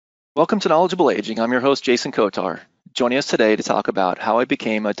Welcome to Knowledgeable Aging. I'm your host, Jason Kotar. Joining us today to talk about how I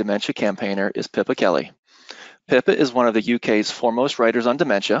became a dementia campaigner is Pippa Kelly. Pippa is one of the UK's foremost writers on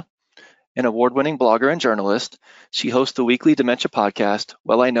dementia, an award-winning blogger and journalist. She hosts the weekly dementia podcast,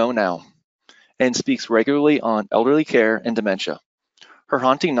 Well I Know Now, and speaks regularly on elderly care and dementia. Her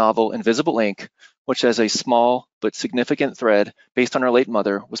haunting novel, Invisible Ink, which has a small but significant thread based on her late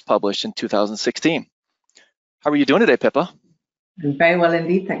mother, was published in 2016. How are you doing today, Pippa? I'm very well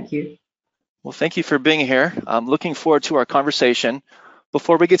indeed, thank you. Well, thank you for being here. I'm looking forward to our conversation.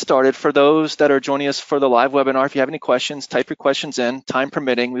 Before we get started, for those that are joining us for the live webinar, if you have any questions, type your questions in. Time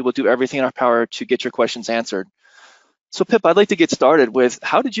permitting, we will do everything in our power to get your questions answered. So Pip, I'd like to get started with,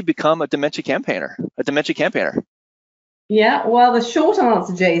 how did you become a dementia campaigner? Yeah, well, the short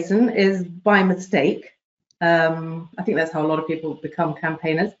answer, Jason, is by mistake. I think that's how a lot of people become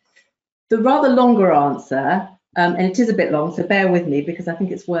campaigners. The rather longer answer, and it is a bit long, so bear with me because I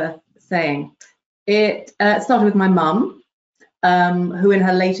think it's worth saying. It started with my mum, who in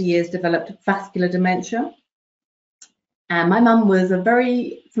her later years developed vascular dementia. And my mum was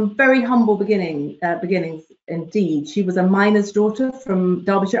from very humble beginnings indeed. She was a miner's daughter from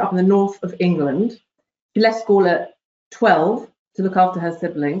Derbyshire up in the north of England. She left school at 12 to look after her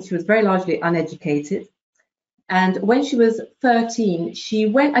siblings. She was very largely uneducated. And when she was 13, she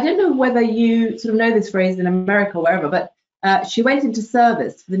went, I don't know whether you sort of know this phrase in America or wherever, but she went into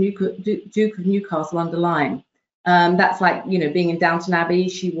service for the Duke of Newcastle under Lyme. That's like, being in Downton Abbey.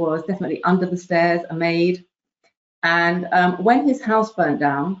 She was definitely under the stairs, a maid. And when his house burnt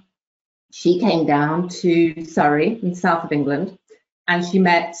down, she came down to Surrey in the south of England, and she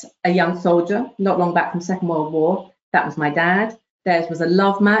met a young soldier not long back from Second World War. That was my dad. Theirs was a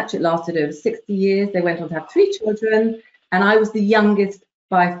love match. It lasted over 60 years. They went on to have 3 children, and I was the youngest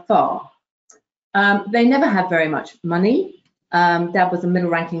by far. They never had very much money. Dad was a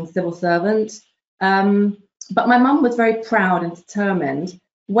middle-ranking civil servant, but my mum was very proud and determined.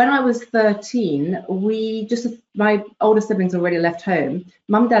 When I was 13, my older siblings already left home.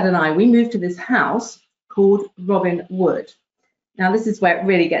 Mum, Dad, and we moved to this house called Robin Wood. Now, this is where it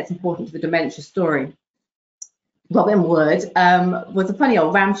really gets important to the dementia story. Robin Wood was a funny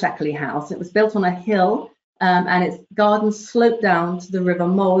old ramshackly house. It was built on a hill, and its garden sloped down to the River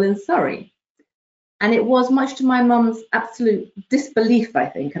Mole in Surrey. And it was, much to my mum's absolute disbelief, I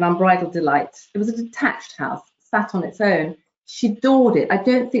think, and unbridled delight. It was a detached house, sat on its own. She adored it. I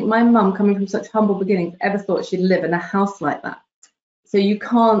don't think my mum, coming from such humble beginnings, ever thought she'd live in a house like that. So you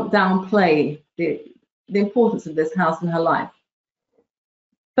can't downplay the importance of this house in her life.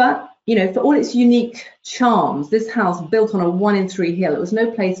 But, for all its unique charms, this house built on a 1-in-3 hill, it was no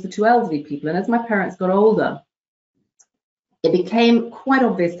place for 2 elderly people. And as my parents got older, it became quite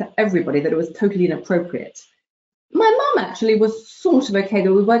obvious to everybody that it was totally inappropriate. My mum actually was sort of okay,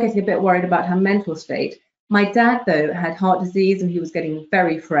 though we were getting a bit worried about her mental state. My dad, though, had heart disease and he was getting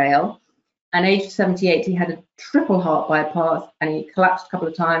very frail. And aged 78, he had a triple heart bypass and he collapsed a couple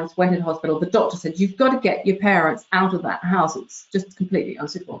of times, went into hospital. The doctor said, you've got to get your parents out of that house. It's just completely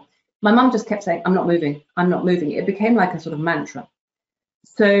unsuitable. My mum just kept saying, I'm not moving, I'm not moving. It became like a sort of mantra.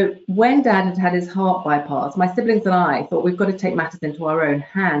 So when Dad had had his heart bypass, my siblings and I thought we've got to take matters into our own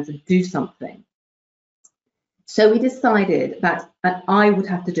hands and do something. So we decided that I would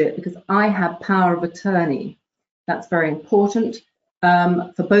have to do it because I had power of attorney. That's very important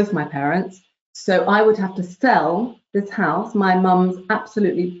for both my parents. So I would have to sell this house, my mum's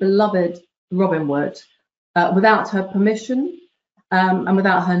absolutely beloved Robin Wood, without her permission and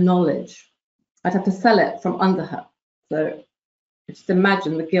without her knowledge. I'd have to sell it from under her. So just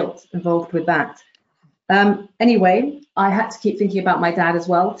imagine the guilt involved with that. Anyway, I had to keep thinking about my dad as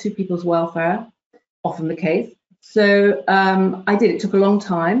well, 2 people's welfare, often the case. So I did. It took a long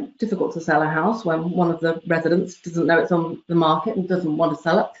time. Difficult to sell a house when one of the residents doesn't know it's on the market and doesn't want to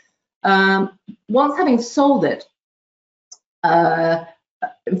sell it. Once having sold it,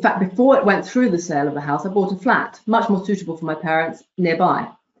 in fact, before it went through the sale of the house, I bought a flat, much more suitable for my parents, nearby.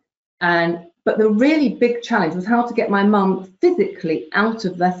 But the really big challenge was how to get my mum physically out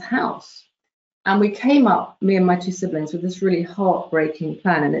of this house. And we came up, me and my 2 siblings, with this really heartbreaking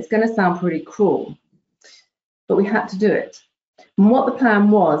plan. And it's going to sound pretty cruel, but we had to do it. And what the plan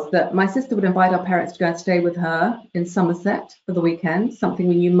was that my sister would invite our parents to go and stay with her in Somerset for the weekend, something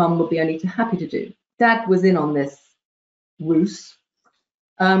we knew Mum would be only too happy to do. Dad was in on this ruse.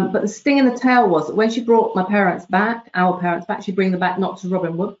 But the sting in the tail was that when she brought our parents back, she'd bring them back not to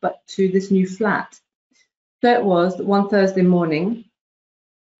Robin Wood, but to this new flat. So it was that one Thursday morning,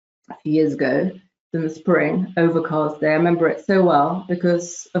 a few years ago, in the spring, overcast day, I remember it so well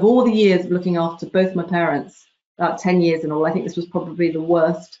because of all the years of looking after both my parents, about 10 years in all. I think this was probably the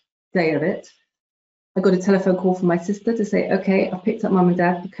worst day of it, I got a telephone call from my sister to say, okay, I've picked up mum and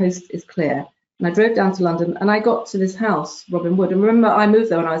dad, the coast is clear. And I drove down to London and I got to this house, Robin Wood. And remember, I moved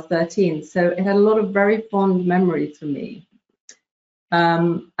there when I was 13, so it had a lot of very fond memories for me.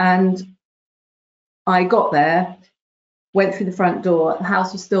 And I got there, went through the front door, the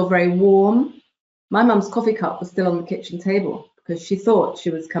house was still very warm. My mum's coffee cup was still on the kitchen table because she thought she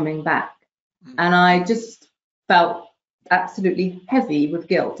was coming back. And I just felt absolutely heavy with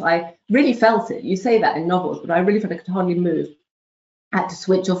guilt. I really felt it. You say that in novels, but I really felt I could hardly move. I had to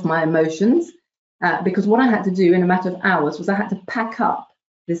switch off my emotions because what I had to do in a matter of hours was I had to pack up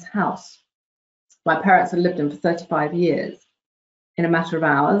this house my parents had lived in for 35 years in a matter of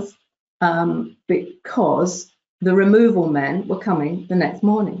hours because the removal men were coming the next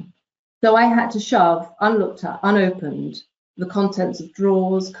morning. So I had to shove, unlooked at, unopened, the contents of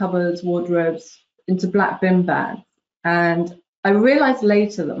drawers, cupboards, wardrobes into black bin bags. And I realized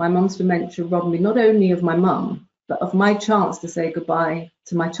later that my mum's dementia robbed me not only of my mum, but of my chance to say goodbye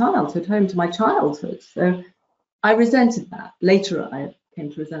to my childhood, home to my childhood. So I resented that. Later, I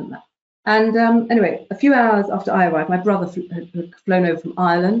came to resent that. And anyway, a few hours after I arrived, my brother had flown over from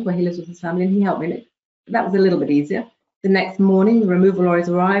Ireland, where he lives with his family, and he helped me. That was a little bit easier. The next morning, the removal lorries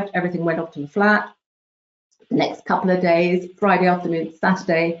arrived. Everything went off to the flat. The next couple of days, Friday afternoon,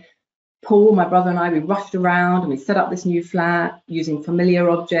 Saturday, Paul, my brother and I, we rushed around and we set up this new flat using familiar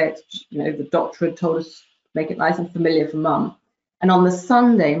objects. You know, the doctor had told us make it nice and familiar for mum. And on the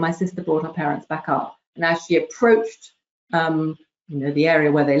Sunday, my sister brought her parents back up. And as she approached, you know, the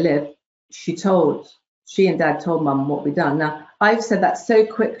area where they live, she and dad told mum what we'd done. Now, I've said that so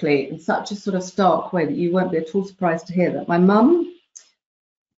quickly in such a sort of stark way that you won't be at all surprised to hear that my mum,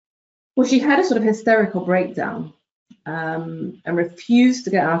 well, she had a sort of hysterical breakdown and refused to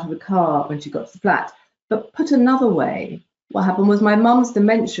get out of the car when she got to the flat. But put another way, what happened was my mum's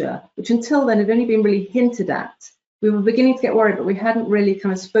dementia, which until then had only been really hinted at. We were beginning to get worried, but we hadn't really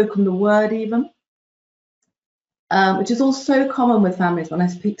kind of spoken the word even, which is all so common with families when I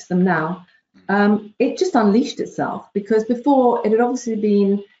speak to them now. It just unleashed itself because before it had obviously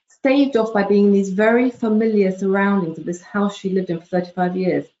been staved off by being in these very familiar surroundings of this house she lived in for 35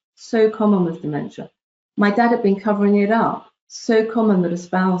 years. So common with dementia. My dad had been covering it up. So common that a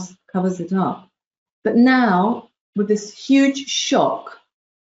spouse covers it up. But now, with this huge shock,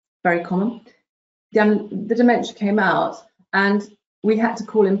 very common, the dementia came out and we had to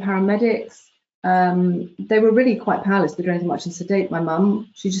call in paramedics. They were really quite powerless to do anything much and sedate my mum.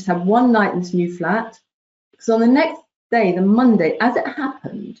 She just had one night in this new flat. So on the next day, the Monday, as it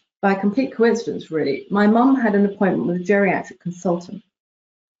happened, by complete coincidence really, my mum had an appointment with a geriatric consultant.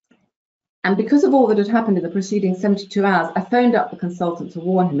 And because of all that had happened in the preceding 72 hours, I phoned up the consultant to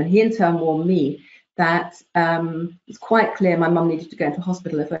warn him, and he in turn warned me that it's quite clear my mum needed to go into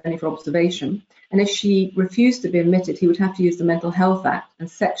hospital, if only for observation. And if she refused to be admitted, he would have to use the Mental Health Act and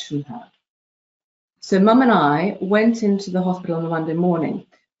section her. So mum and I went into the hospital on the Monday morning.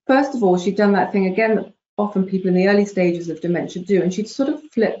 First of all, she'd done that thing again that often people in the early stages of dementia do, and she'd sort of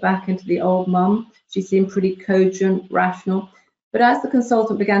flipped back into the old mum. She seemed pretty cogent, rational. But as the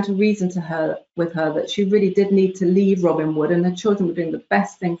consultant began to reason with her that she really did need to leave Robin Wood and her children were doing the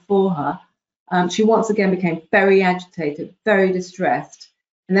best thing for her, she once again became very agitated, very distressed.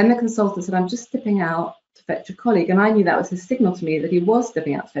 And then the consultant said, I'm just stepping out to fetch a colleague. And I knew that was his signal to me that he was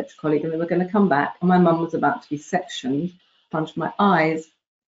stepping out to fetch a colleague and they were going to come back. And my mum was about to be sectioned in front of my eyes.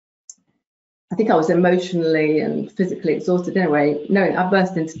 I think I was emotionally and physically exhausted anyway. No, I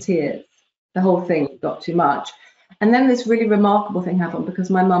burst into tears. The whole thing got too much. And then this really remarkable thing happened because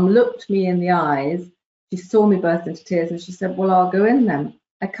my mum looked me in the eyes. She saw me burst into tears and she said, well, I'll go in then.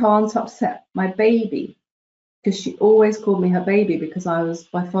 I can't upset my baby, because she always called me her baby because I was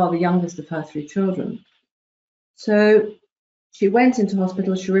by far the youngest of her 3 children. So she went into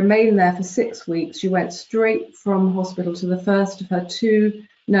hospital. She remained there for 6 weeks. She went straight from hospital to the first of her 2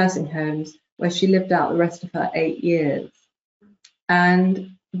 nursing homes where she lived out the rest of her 8 years.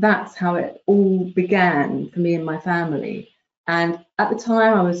 And that's how it all began for me and my family. And at the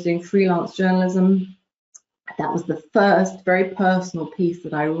time I was doing freelance journalism. That was the first very personal piece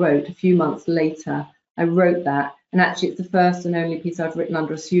that I wrote. A few months later, I wrote that. And actually it's the first and only piece I've written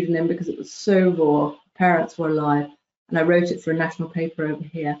under a pseudonym because it was so raw. Parents were alive. And I wrote it for a national paper over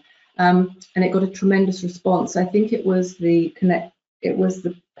here. And it got a tremendous response. I think it was the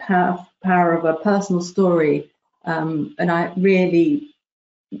power of a personal story. And I really,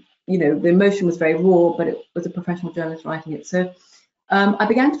 you know, the emotion was very raw, but it was a professional journalist writing it. So I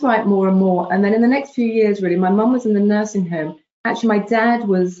began to write more and more. And then in the next few years, really, my mum was in the nursing home. Actually, my dad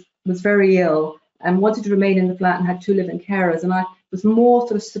was very ill and wanted to remain in the flat and had 2 living carers. And I was more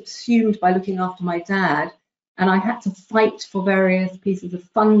sort of subsumed by looking after my dad, and I had to fight for various pieces of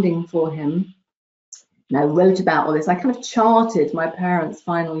funding for him. And I wrote about all this. I kind of charted my parents'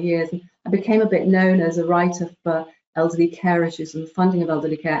 final years, and I became a bit known as a writer for elderly care issues and funding of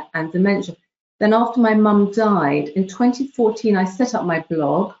elderly care and dementia. Then after my mum died, in 2014, I set up my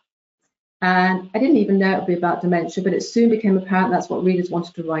blog, and I didn't even know it would be about dementia, but it soon became apparent that's what readers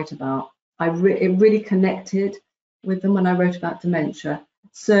wanted to write about. It really connected with them when I wrote about dementia.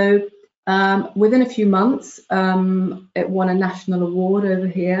 So within a few months, it won a national award over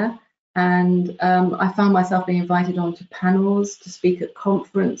here. And I found myself being invited onto panels to speak at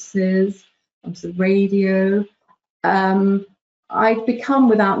conferences, onto the radio. I'd become,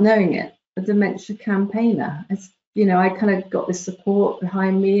 without knowing it, a dementia campaigner. I kind of got this support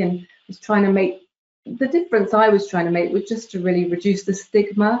behind me and was trying to make, the difference I was trying to make was just to really reduce the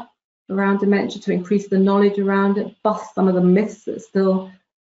stigma around dementia, to increase the knowledge around it, bust some of the myths that still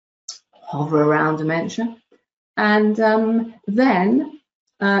hover around dementia. And then,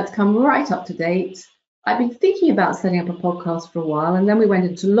 to come right up to date, I've been thinking about setting up a podcast for a while, and then we went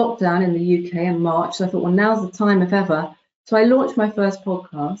into lockdown in the UK in March, so I thought, well, now's the time if ever. So I launched my first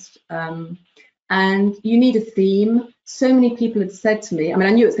podcast, and you need a theme. So many people had said to me, I mean,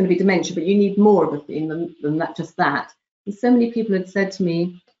 I knew it was going to be dementia, but you need more of a theme than that, just that. And so many people had said to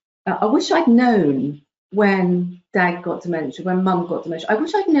me, I wish I'd known when Dad got dementia, when Mum got dementia. I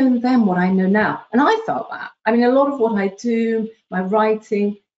wish I'd known then what I know now. And I felt that. I mean, a lot of what I do, my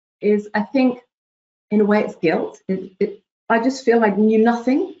writing, is, I think, in a way, it's guilt. I just feel I knew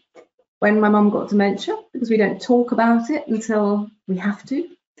nothing when my mum got dementia, because we don't talk about it until we have to.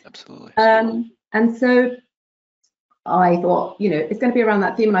 Absolutely. And so I thought, it's going to be around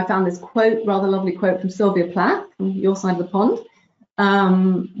that theme. And I found this quote, rather lovely quote from Sylvia Plath, from your side of the pond,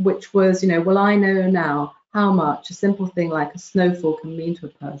 which was, well, I know now how much a simple thing like a snowfall can mean to a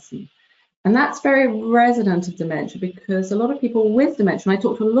person. And that's very resonant of dementia, because a lot of people with dementia, and I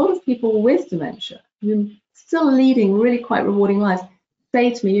talk to a lot of people with dementia who are still leading really quite rewarding lives,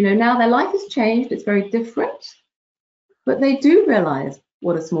 say to me, now their life has changed, it's very different, but they do realize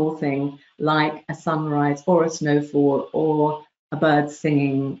what a small thing like a sunrise or a snowfall or a bird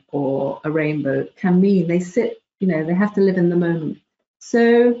singing or a rainbow can mean. They sit, they have to live in the moment.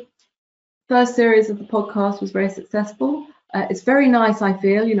 So first series of the podcast was very successful. It's very nice, I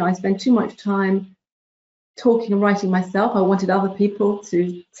feel. I spend too much time talking and writing myself. I wanted other people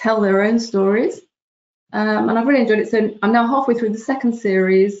to tell their own stories. And I've really enjoyed it. So I'm now halfway through the second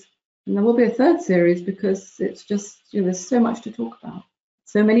series, and there will be a third series, because it's just, there's so much to talk about.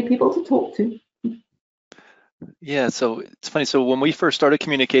 So many people to talk to. Yeah, so it's funny. So when we first started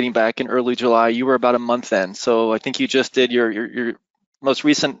communicating back in early July, you were about a month in. So I think you just did your most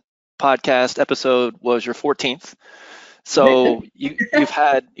recent podcast episode was your 14th. So you've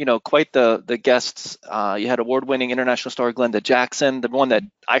had, quite the guests. You had award-winning international star Glenda Jackson. The one that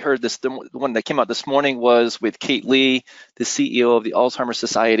I heard the one that came out this morning was with Kate Lee, the CEO of the Alzheimer's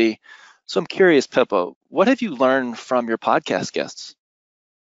Society. So I'm curious, Pippa, what have you learned from your podcast guests?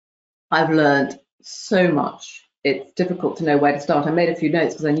 I've learned so much. It's difficult to know where to start. I made a few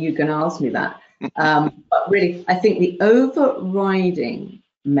notes because I knew you were going to ask me that. But really, I think the overriding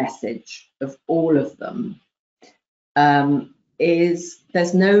message of all of them is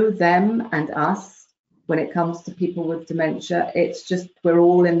there's no them and us when it comes to people with dementia. It's just, we're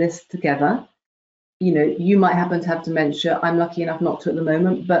all in this together. You might happen to have dementia. I'm lucky enough not to at the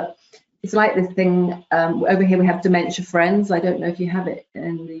moment, but it's like this thing, over here we have Dementia Friends. I don't know if you have it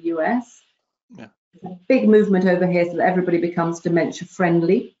in the US. Yeah. It's a big movement over here so that everybody becomes dementia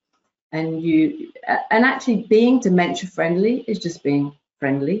friendly. And actually being dementia friendly is just being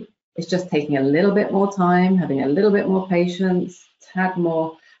friendly. It's just taking a little bit more time, having a little bit more patience, tad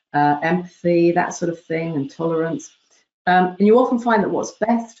more empathy, that sort of thing, and tolerance. And you often find that what's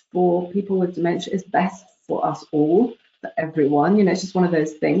best for people with dementia is best for us all, for everyone. It's just one of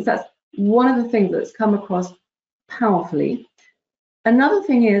those things. That's one of the things that's come across powerfully. Another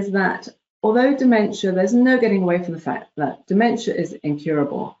thing is that although dementia, there's no getting away from the fact that dementia is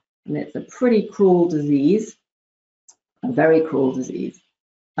incurable, and it's a pretty cruel disease, a very cruel disease.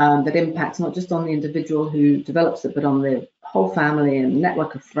 That impacts not just on the individual who develops it, but on the whole family and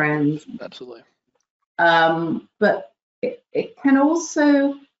network of friends. Absolutely. But it can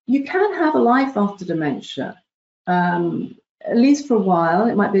also, you can have a life after dementia, at least for a while.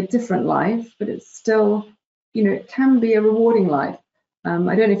 It might be a different life, but it's still, it can be a rewarding life. I don't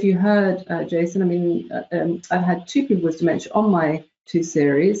know if you heard, Jason, I mean, I've had two people with dementia on my two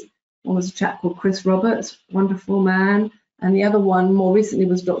series. One was a chap called Chris Roberts, wonderful man. And the other one more recently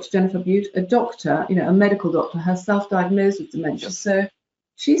was Dr. Jennifer Butte, a doctor, a medical doctor, herself diagnosed with dementia. Yep. So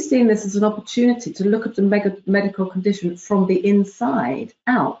she's seen this as an opportunity to look at the medical condition from the inside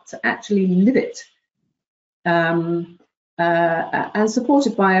out, to actually live it. And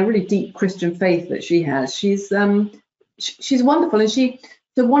supported by a really deep Christian faith that she has. She's wonderful. And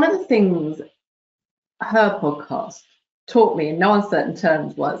so one of the things her podcast taught me in no uncertain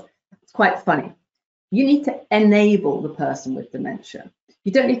terms was, it's quite funny, you need to enable the person with dementia.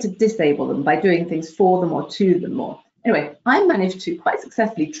 You don't need to disable them by doing things for them or to them more. Anyway, I managed to quite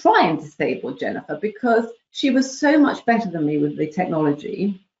successfully try and disable Jennifer because she was so much better than me with the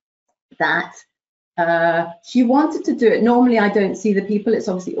technology that she wanted to do it. Normally, I don't see the people. It's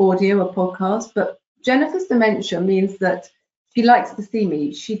obviously audio, a podcast, but Jennifer's dementia means that she likes to see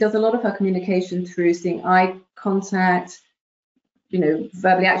me. She does a lot of her communication through seeing eye contact,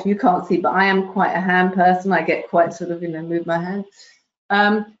 verbally. Actually, you can't see, but I am quite a hand person. I get quite sort of, move my hand.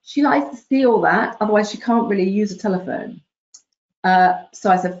 She likes to see all that. Otherwise, she can't really use a telephone.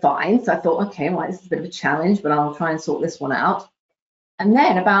 So I said, fine. So I thought, okay, well, this is a bit of a challenge, but I'll try and sort this one out. And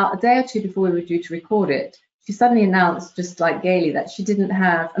then about a day or two before we were due to record it, she suddenly announced, just like gaily, that she didn't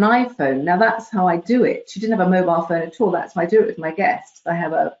have an iPhone. Now, that's how I do it. She didn't have a mobile phone at all. That's how I do it with my guests. I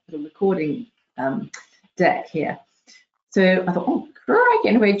have a recording deck here. So I thought, oh, crikey.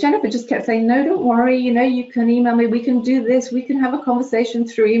 Anyway, Jennifer just kept saying, no, don't worry. You can email me. We can do this. We can have a conversation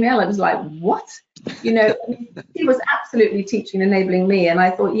through email. I was like, what? She was absolutely teaching and enabling me. And I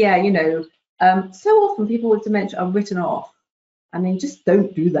thought, yeah, so often people with dementia are written off. I mean, just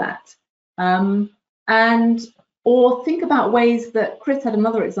don't do that. Or think about ways that Chris had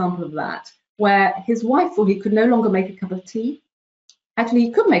another example of that, where his wife thought he could no longer make a cup of tea. Actually,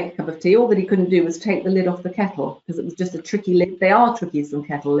 he could make a cup of tea. All that he couldn't do was take the lid off the kettle because it was just a tricky lid. They are tricky, some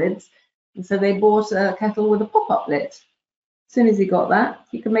kettle lids. And so they bought a kettle with a pop-up lid. As soon as he got that,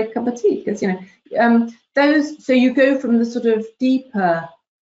 he could make a cup of tea because, so you go from the sort of deeper,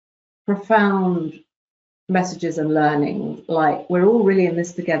 profound messages and learning, like we're all really in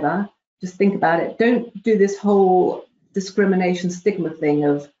this together. Just think about it. Don't do this whole discrimination stigma thing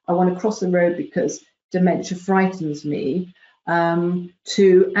of I want to cross the road because dementia frightens me,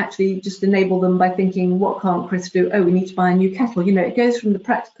 to actually just enable them by thinking, what can't Chris do? Oh, we need to buy a new kettle. It goes from the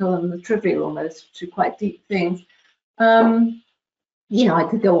practical and the trivial almost to quite deep things. I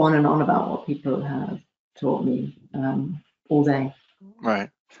could go on and on about what people have taught me all day. Right.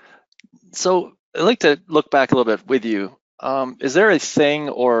 So I'd like to look back a little bit with you. Is there a thing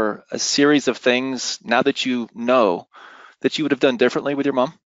or a series of things now that you know that you would have done differently with your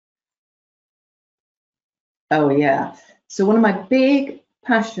mom? Oh, yeah. So one of my big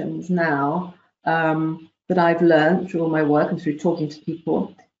passions now that I've learned through all my work and through talking to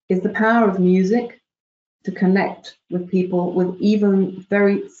people is the power of music to connect with people with even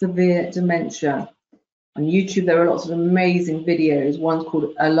very severe dementia. On YouTube, there are lots of amazing videos. One's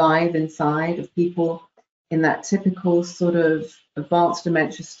called Alive Inside, of people in that typical sort of advanced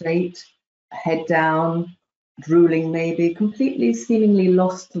dementia state, head down, drooling maybe, completely seemingly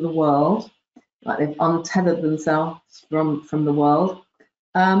lost to the world, like they've untethered themselves from the world.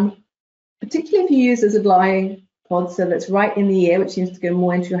 Particularly if you use as a lying pod, so that's right in the ear, which seems to go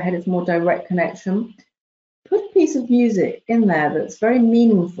more into your head, it's more direct connection. Put a piece of music in there that's very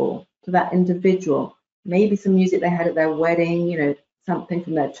meaningful to that individual. Maybe some music they had at their wedding, something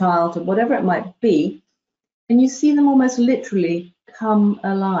from their childhood, whatever it might be. And you see them almost literally come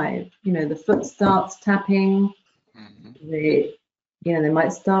alive. The foot starts tapping, they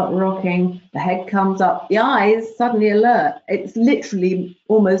might start rocking, the head comes up, the eyes suddenly alert. It's literally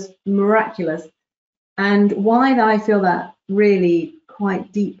almost miraculous. And why I feel that really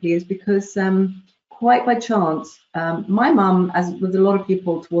quite deeply is because quite by chance, my mum, as with a lot of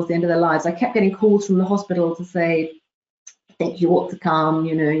people towards the end of their lives, I kept getting calls from the hospital to say, I think you ought to come,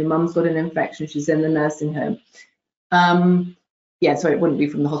 your mum's got an infection, she's in the nursing home. It wouldn't be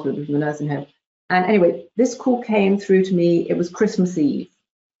from the hospital, but from the nursing home. And anyway, this call came through to me. It was Christmas Eve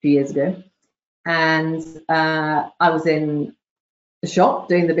 2 years ago. And I was in the shop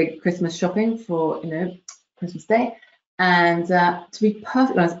doing the big Christmas shopping for, Christmas Day. And to be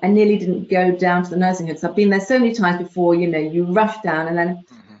perfectly honest, I nearly didn't go down to the nursing home. So I've been there so many times before, you rush down, and then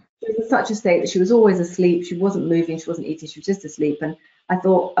she was in such a state that she was always asleep. She wasn't moving, she wasn't eating, she was just asleep. And I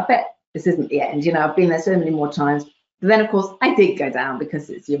thought, I bet this isn't the end. I've been there so many more times. But then, of course, I did go down because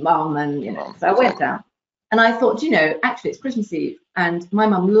it's your mum, and, so I went down. And I thought, actually, it's Christmas Eve. And my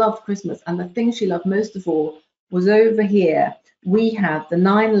mum loved Christmas. And the thing she loved most of all was over here. We have the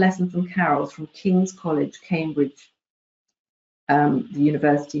 9 lessons from carols from King's College, Cambridge, the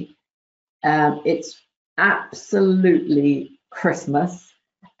university. It's absolutely Christmas,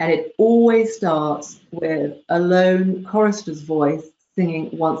 and it always starts with a lone chorister's voice singing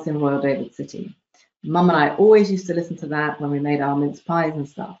Once in Royal David City. Mum and I always used to listen to that when we made our mince pies and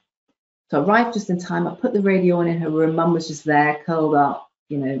stuff. So I arrived just in time. I put the radio on in her room. Mum was just there, curled up,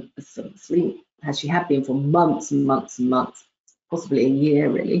 sort of asleep, as she had been for months and months and months, possibly a year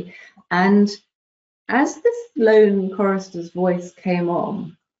really. And as this lone chorister's voice came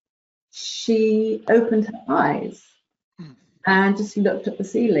on, she opened her eyes and just looked at the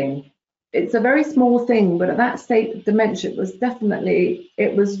ceiling. It's a very small thing, but at that state of dementia, it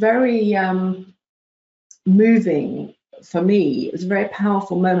was very moving for me. It was a very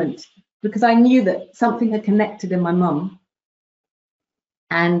powerful moment because I knew that something had connected in my mum,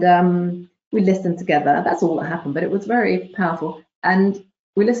 and we listened together. That's all that happened, but it was very powerful. And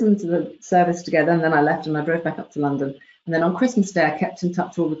we listened to the service together, and then I left and I drove back up to London. And then on Christmas Day, I kept in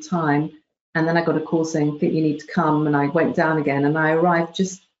touch all the time. And then I got a call saying, I think you need to come. And I went down again, and I arrived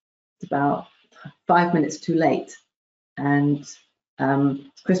just about 5 minutes too late. And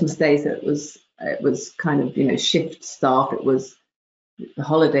Christmas Day, so it was kind of, shift staff. It was the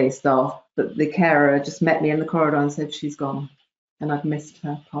holiday staff, but the carer just met me in the corridor and said she's gone, and I've missed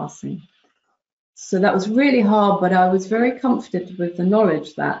her passing. So that was really hard, but I was very comforted with the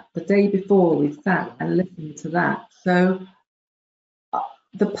knowledge that the day before we sat and listened to that. So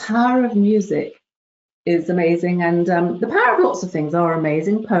the power of music is amazing, and the power of lots of things are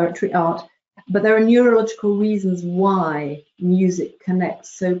amazing, poetry, art, but there are neurological reasons why music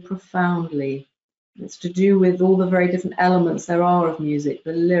connects so profoundly. It's to do with all the very different elements there are of music,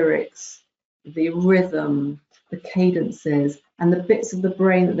 the lyrics, the rhythm, the cadences, and the bits of the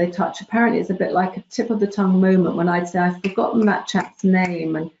brain that they touch. Apparently it's a bit like a tip of the tongue moment when I'd say I've forgotten that chap's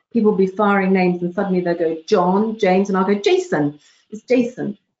name, and people will be firing names and suddenly they'll go John, James, and I'll go Jason. It's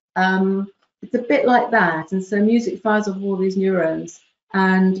Jason. It's a bit like that. And so music fires off all these neurons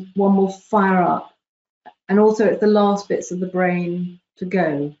and one will fire up. And also it's the last bits of the brain to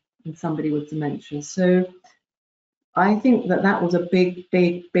go in somebody with dementia. So I think that was a big,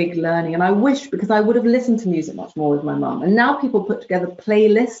 big, big learning. And I wish, because I would have listened to music much more with my mum. And now people put together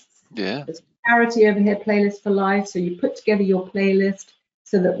playlists. Yeah. There's charity over here, Playlist for Life. So you put together your playlist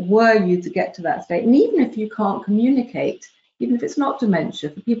so that were you to get to that state, and even if you can't communicate, even if it's not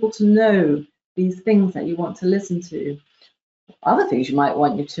dementia, for people to know these things that you want to listen to. Other things you might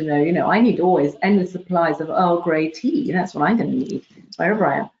want you to know, I need always endless supplies of Earl Grey tea. That's what I'm going to need wherever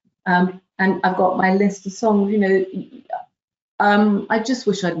I am. And I've got my list of songs, I just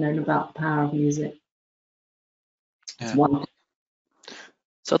wish I'd known about the power of music. It's one.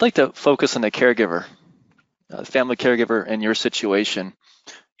 So I'd like to focus on the caregiver, family caregiver in your situation.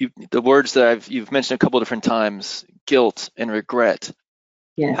 The words that you've mentioned a couple of different times, guilt and regret.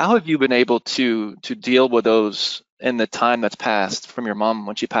 Yeah. How have you been able to deal with those in the time that's passed from your mom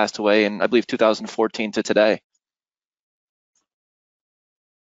when she passed away in, I believe, 2014 to today?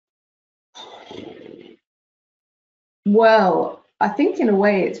 Well, I think in a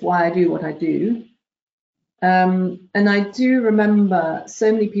way it's why I do what I do. And I do remember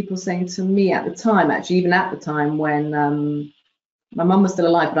so many people saying to me at the time, actually, even at the time when my mum was still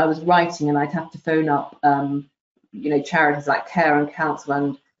alive, but I was writing and I'd have to phone up, charities like Care and Counsel,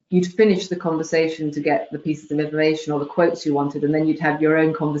 and you'd finish the conversation to get the pieces of information or the quotes you wanted, and then you'd have your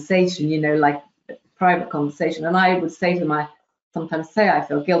own conversation, like a private conversation. And I would say to them, I sometimes say I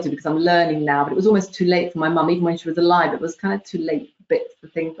feel guilty because I'm learning now, but it was almost too late for my mum. Even when she was alive, it was kind of too late for bits, the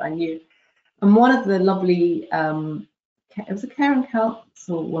things I knew. And one of the lovely, it was a Care and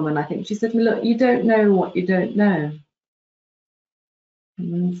Counsel woman, I think, she said to me, look, you don't know what you don't know.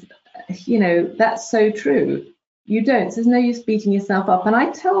 And, that's so true. You don't. So there's no use beating yourself up. And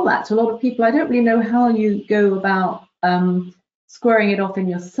I tell that to a lot of people. I don't really know how you go about squaring it off in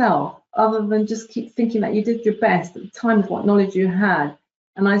yourself, other than just keep thinking that you did your best at the time with what knowledge you had.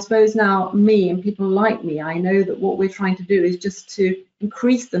 And I suppose now me and people like me, I know that what we're trying to do is just to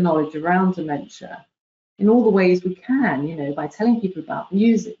increase the knowledge around dementia in all the ways we can, by telling people about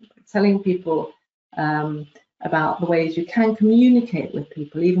music, by telling people about the ways you can communicate with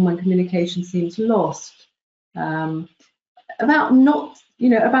people, even when communication seems lost. About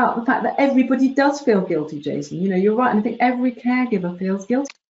the fact that everybody does feel guilty, Jason. You're right, and I think every caregiver feels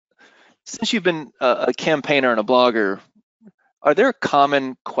guilty. Since you've been a campaigner and a blogger, are there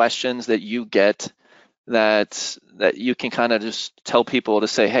common questions that you get that you can kind of just tell people to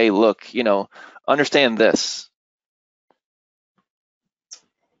say, hey, look, understand this?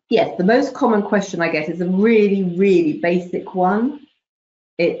 Yes, the most common question I get is a really, really basic one.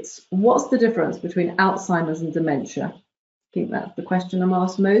 It's, what's the difference between Alzheimer's and dementia? I think that's the question I'm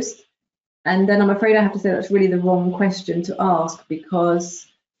asked most. And then I'm afraid I have to say that's really the wrong question to ask, because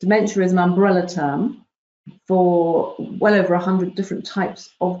dementia is an umbrella term for well over 100 different types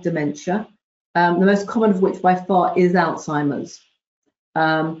of dementia, the most common of which by far is Alzheimer's.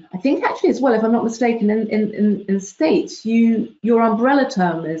 I think actually as well, if I'm not mistaken, in the States, your umbrella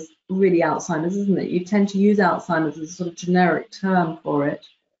term is really Alzheimer's, isn't it? You tend to use Alzheimer's as a sort of generic term for it.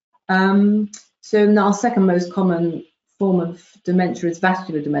 So now our second most common form of dementia is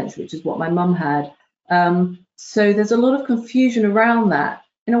vascular dementia, which is what my mum had. So there's a lot of confusion around that.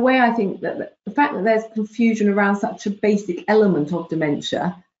 In a way, I think that the fact that there's confusion around such a basic element of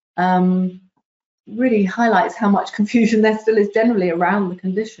dementia really highlights how much confusion there still is generally around the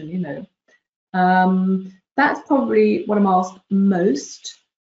condition, you know. That's probably what I'm asked most.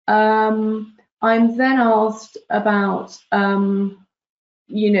 I'm then asked about,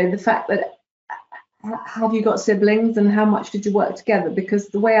 you know, the fact that have you got siblings and how much did you work together? Because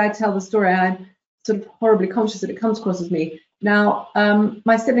the way I tell the story, I'm sort of horribly conscious that it comes across as me. Now,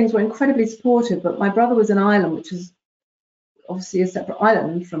 my siblings were incredibly supportive, but my brother was in Ireland, which is obviously a separate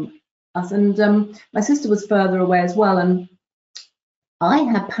island from us, and my sister was further away as well, and I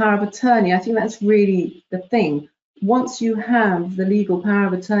had power of attorney. I think that's really the thing. Once you have the legal power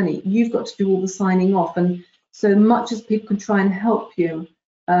of attorney, you've got to do all the signing off, and so much as people can try and help you,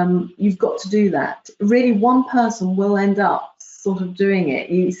 you've got to do that. Really, one person will end up sort of doing it.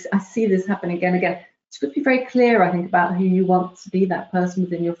 I see this happen again and again. It's got to be very clear, I think, about who you want to be that person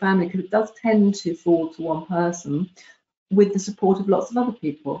within your family, because it does tend to fall to one person with the support of lots of other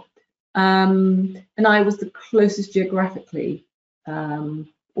people. And I was the closest geographically,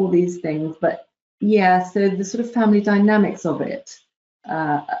 all these things. But yeah, so the sort of family dynamics of it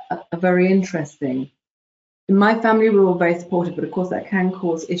are very interesting. In my family, we were all very supportive, but of course that can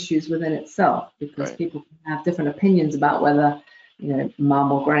cause issues within itself, because Right. people can have different opinions about whether, you know,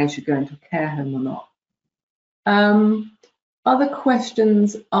 mum or granny should go into a care home or not. Other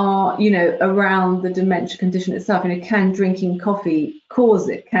questions are, you know, around the dementia condition itself. You know, can drinking coffee cause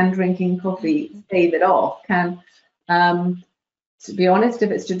it? Can drinking coffee stave it off? Can, to be honest,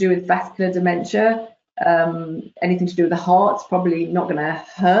 if it's to do with vascular dementia, anything to do with the heart, it's probably not going to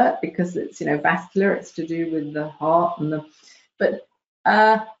hurt, because it's, you know, vascular. It's to do with the heart and the. But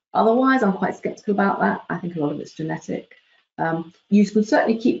otherwise, I'm quite skeptical about that. I think a lot of it's genetic. You can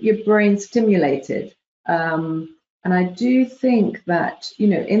certainly keep your brain stimulated. And I do think that, you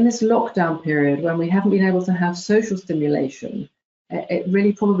know, in this lockdown period, when we haven't been able to have social stimulation, it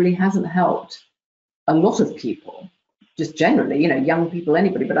really probably hasn't helped a lot of people, just generally, you know, young people,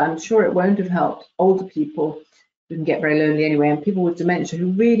 anybody, but I'm sure it won't have helped older people who can get very lonely anyway, and people with dementia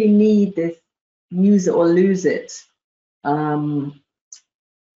who really need this use it or lose it.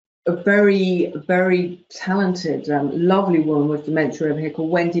 A very, very talented, lovely woman with dementia over here called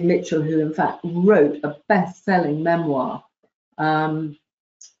Wendy Mitchell, who in fact wrote a best-selling memoir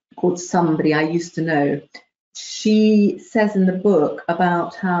called Somebody I Used to Know. She says in the book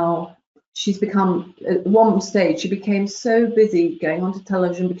about how she's become, at one stage, she became so busy going onto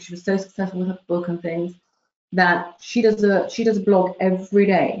television because she was so successful with her book and things, that she does a blog every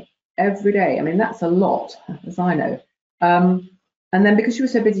day. I mean, that's a lot, as I know. And then because she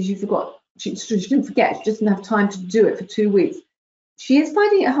was so busy, she forgot. She didn't forget. She just didn't have time to do it for 2 weeks. She is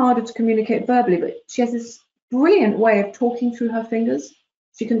finding it harder to communicate verbally, but she has this brilliant way of talking through her fingers.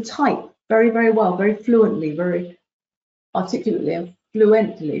 She can type very, very well, very fluently, very articulately and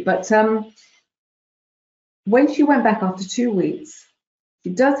fluently. But when she went back after 2 weeks,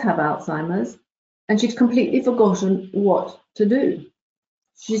 she does have Alzheimer's, and she'd completely forgotten what to do.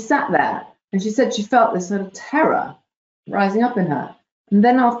 She sat there and she said she felt this sort of terror rising up in her. And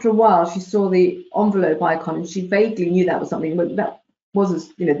then after a while, she saw the envelope icon, and she vaguely knew that was something, but that was,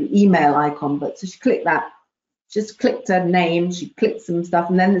 you know, the email icon. But so she clicked that, just clicked her name, she clicked some stuff,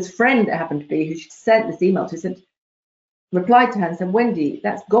 and then this friend that happened to be who she sent this email to replied to her and said, Wendy,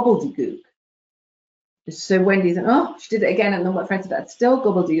 that's gobbledygook. So Wendy said, oh, she did it again, and then my friend said, that's still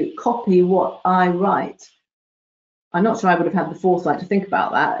gobbledygook, copy what I write. I'm not sure I would have had the foresight to think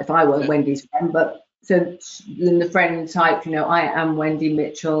about that if I were Wendy's friend, but so then the friend typed, you know, I am Wendy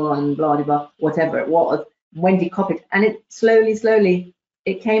Mitchell and blah, blah, blah, whatever it was. Wendy copied, and it slowly,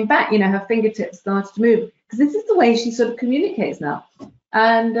 it came back, you know, her fingertips started to move, because this is the way she sort of communicates now.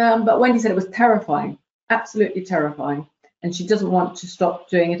 And, but Wendy said it was terrifying, absolutely terrifying. And she doesn't want to stop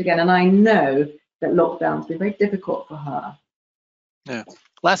doing it again. And I know that lockdown's been very difficult for her. Yeah.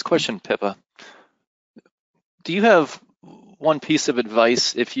 Last question, Pippa. Do you have one piece of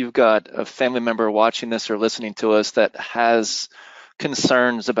advice if you've got a family member watching this or listening to us that has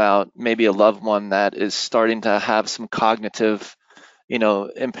concerns about maybe a loved one that is starting to have some cognitive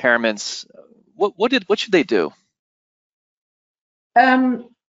impairments, what should they do?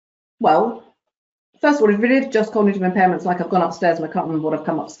 Well, first of all, if it is just cognitive impairments, like I've gone upstairs and I can't remember what I've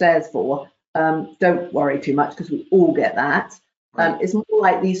come upstairs for, don't worry too much, because we all get that. Right. It's more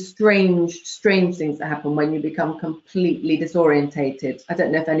like these strange things that happen when you become completely disorientated. I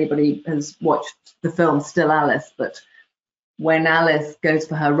don't know if anybody has watched the film Still Alice, but when Alice goes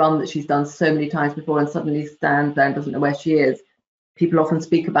for her run that she's done so many times before and suddenly stands there and doesn't know where she is, people often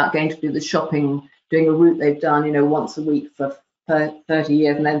speak about going to do the shopping, doing a route they've done, once a week for 30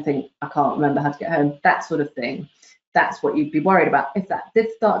 years and then think, I can't remember how to get home, that sort of thing. That's what you'd be worried about. If that did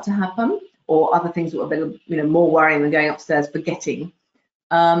start to happen, or other things that were a bit, more worrying than going upstairs, forgetting,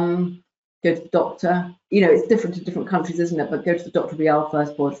 go to the doctor. It's different to different countries, isn't it? But go to the doctor, BL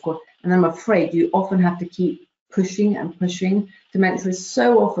first board, of course. And I'm afraid you often have to keep pushing and pushing. Dementia is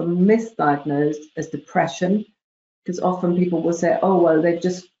so often misdiagnosed as depression, because often people will say, oh, well, they've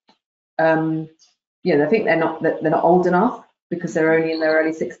just, they think they're not old enough because they're only in their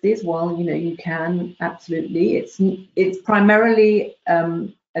early 60s. Well, you can absolutely. It's primarily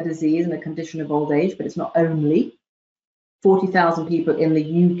a disease and a condition of old age, but it's not only. 40,000 people in the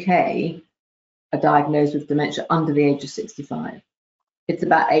UK are diagnosed with dementia under the age of 65. It's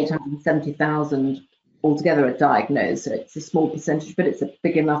about 870,000 altogether are diagnosed, so it's a small percentage, but it's a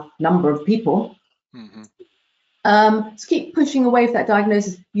big enough number of people. Mm-hmm. So keep pushing away for that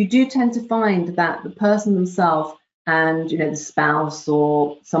diagnosis. You do tend to find that the person themselves and the spouse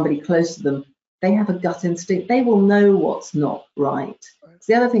or somebody close to them, they have a gut instinct. They will know what's not right.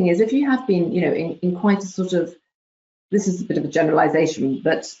 So the other thing is, if you have been, in quite a sort of, this is a bit of a generalization,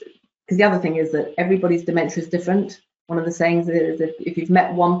 but because the other thing is that everybody's dementia is different. One of the sayings is that if you've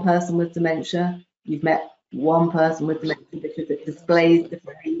met one person with dementia, you've met one person with dementia, because it displays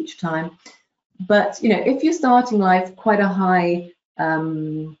differently each time. But if you're starting life quite a high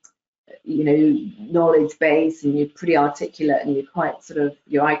knowledge base, and you're pretty articulate, and you're quite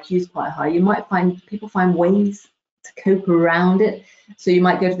your IQ is quite high, you might find people find ways to cope around it. So you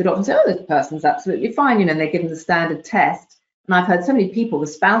might go to the doctor and say, oh, this person's absolutely fine, and they give them the standard test. And I've heard so many people, the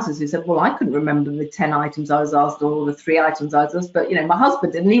spouses, who said, well, I couldn't remember the 10 items I was asked, or the 3 items I was asked, but my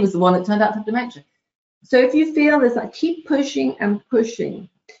husband did, and he was the one that turned out to have dementia. So if you feel this, keep pushing and pushing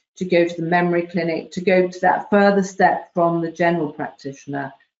to go to the memory clinic, to go to that further step from the general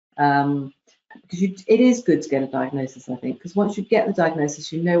practitioner, because it is good to get a diagnosis, I think, because once you get the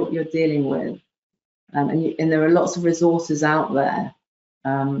diagnosis, you know what you're dealing with, and there are lots of resources out there,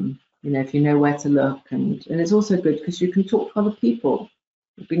 if you know where to look, and it's also good because you can talk to other people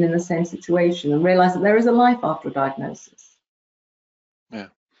who've been in the same situation and realize that there is a life after a diagnosis. Yeah.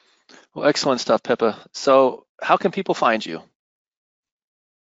 Well, excellent stuff, Pippa. So how can people find you?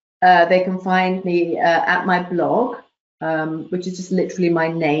 They can find me at my blog, which is just literally my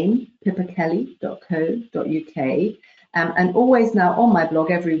name, pippakelly.co.uk. And always now on my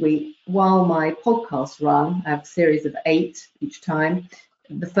blog every week, while my podcasts run, I have a series of 8 each time.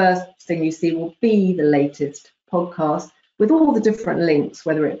 The first thing you see will be the latest podcast with all the different links,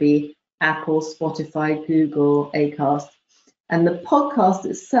 whether it be Apple, Spotify, Google, Acast. And the podcast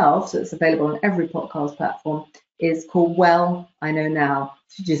itself, so it's available on every podcast platform, is called Well, I Know Now.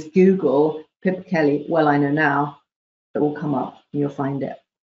 So just Google Pippa Kelly, Well, I Know Now. It will come up and you'll find it.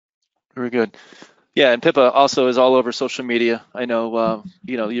 Very good. Yeah, and Pippa also is all over social media. I know,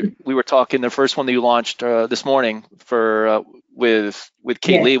 we were talking, the first one that you launched this morning for with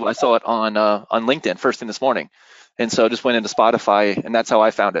Kate Lee. I saw it on LinkedIn first thing this morning, and so just went into Spotify, and that's how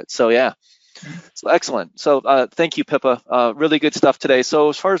I found it. So yeah, so excellent. So thank you, Pippa. Really good stuff today. So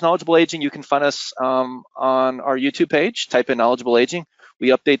as far as Knowledgeable Aging, you can find us on our YouTube page. Type in Knowledgeable Aging. We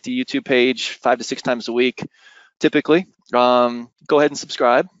update the YouTube page 5 to 6 times a week, typically. Go ahead and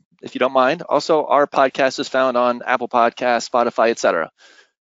subscribe if you don't mind. Also, our podcast is found on Apple Podcasts, Spotify, etc.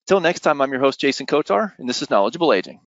 Till next time, I'm your host, Jason Kotar, and this is Knowledgeable Aging.